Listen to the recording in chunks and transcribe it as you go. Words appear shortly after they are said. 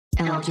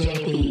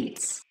LJ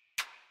Beats.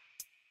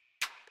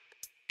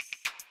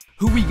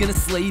 Who we gonna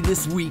slay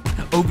this week?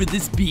 Over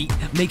this beat,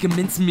 make a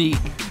mincemeat.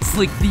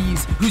 Slick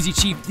thieves, who's your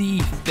chief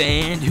thief?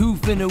 And who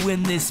finna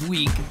win this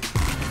week?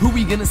 Who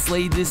we gonna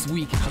slay this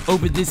week?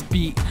 Over this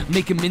beat,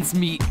 make a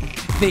mincemeat.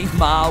 8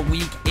 mile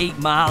week, 8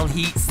 mile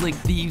heat. Slick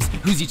thieves,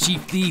 who's your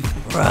chief thief?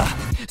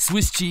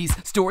 Swiss cheese,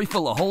 story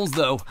full of holes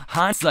though.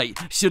 Hindsight,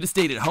 should've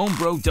stayed at home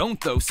bro, don't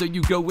though. So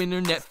you go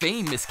internet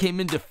famous. Came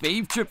into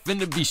Favtrip,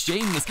 finna be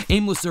shameless.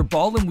 Aimless or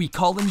ballin', we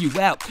callin' you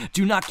out.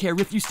 Do not care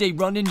if you stay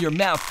running your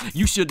mouth.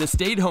 You should've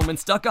stayed home and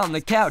stuck on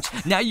the couch.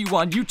 Now you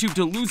on YouTube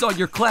to lose all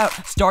your clout.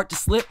 Start to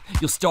slip,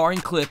 you'll star in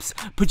clips.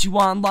 Put you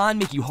online,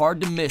 make you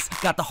hard to miss.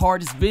 Got the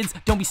hardest vids,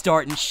 don't be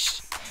starting,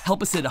 shh.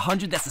 Help us hit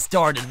 100, that's the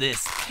start of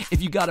this.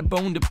 If you got a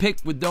bone to pick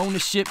with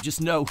ownership, just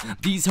know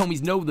these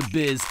homies know the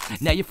biz.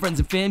 Now your friends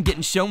and fam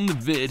getting shown the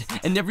vid,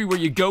 and everywhere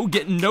you go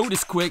getting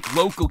noticed quick.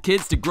 Local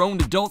kids to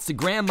grown adults to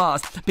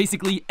grandmas,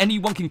 basically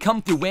anyone can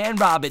come through and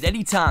rob at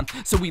any time.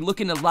 So we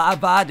looking to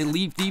live-eyed and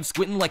leave thieves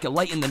squinting like a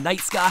light in the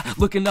night sky,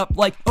 looking up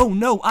like, oh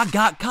no, I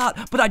got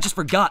caught, but I just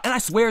forgot, and I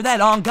swear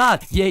that on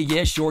God.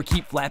 Yeah, sure,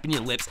 keep flapping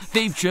your lips.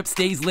 Favtrip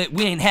stays lit,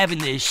 we ain't having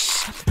this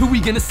shh. Who we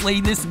gonna slay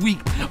this week?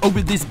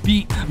 Over this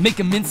beat, make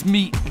a mincemeat.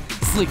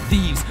 Slick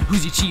thieves,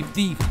 who's your chief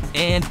thief?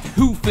 And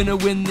who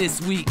finna win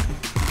this week?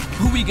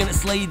 Who we gonna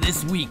slay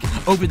this week?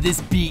 Over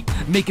this beat,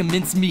 make a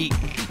mincemeat.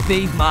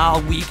 8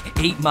 mile week,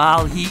 8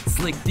 mile heat.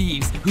 Slick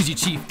thieves, who's your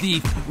chief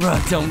thief?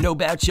 Don't know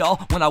about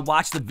y'all when I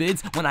watch the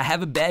vids. When I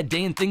have a bad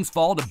day and things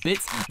fall to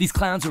bits, these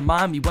clowns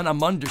remind me when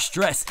I'm under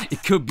stress.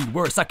 It could be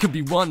worse, I could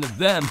be one of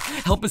them.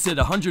 Help us hit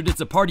 100,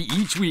 it's a party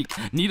each week.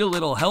 Need a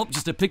little help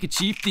just to pick a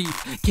chief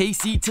thief.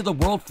 KC to the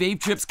world,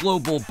 Favtrip's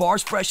global.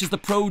 Bars fresh as the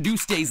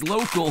produce stays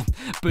local.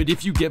 But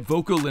if you get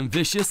vocal and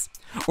vicious,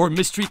 or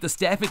mistreat the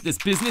staff at this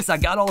business, I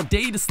got all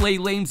day to slay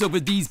lames over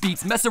these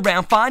beats. Mess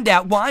around, find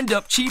out, wind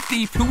up, chief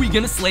thief. Who we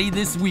gonna slay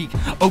this week?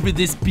 Over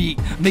this beat,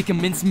 make a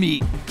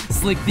mincemeat.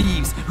 Slick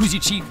thieves, who's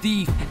your chief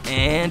thief?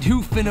 And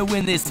who finna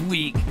win this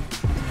week?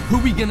 Who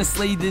we gonna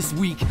slay this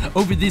week?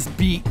 Over this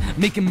beat,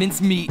 make a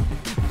mincemeat.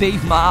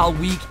 8 mile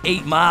week,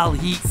 8 mile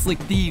heat. Slick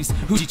thieves,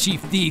 who's your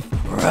chief thief?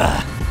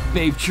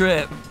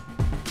 Favtrip,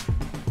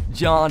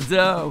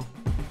 JAWNDOE.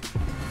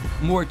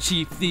 More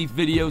chief thief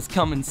videos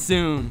coming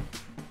soon.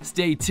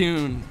 Stay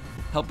tuned.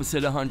 Help us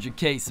hit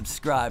 100K.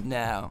 Subscribe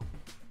now.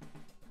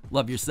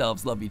 Love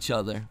yourselves, love each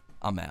other.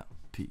 I'm out.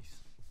 Peace.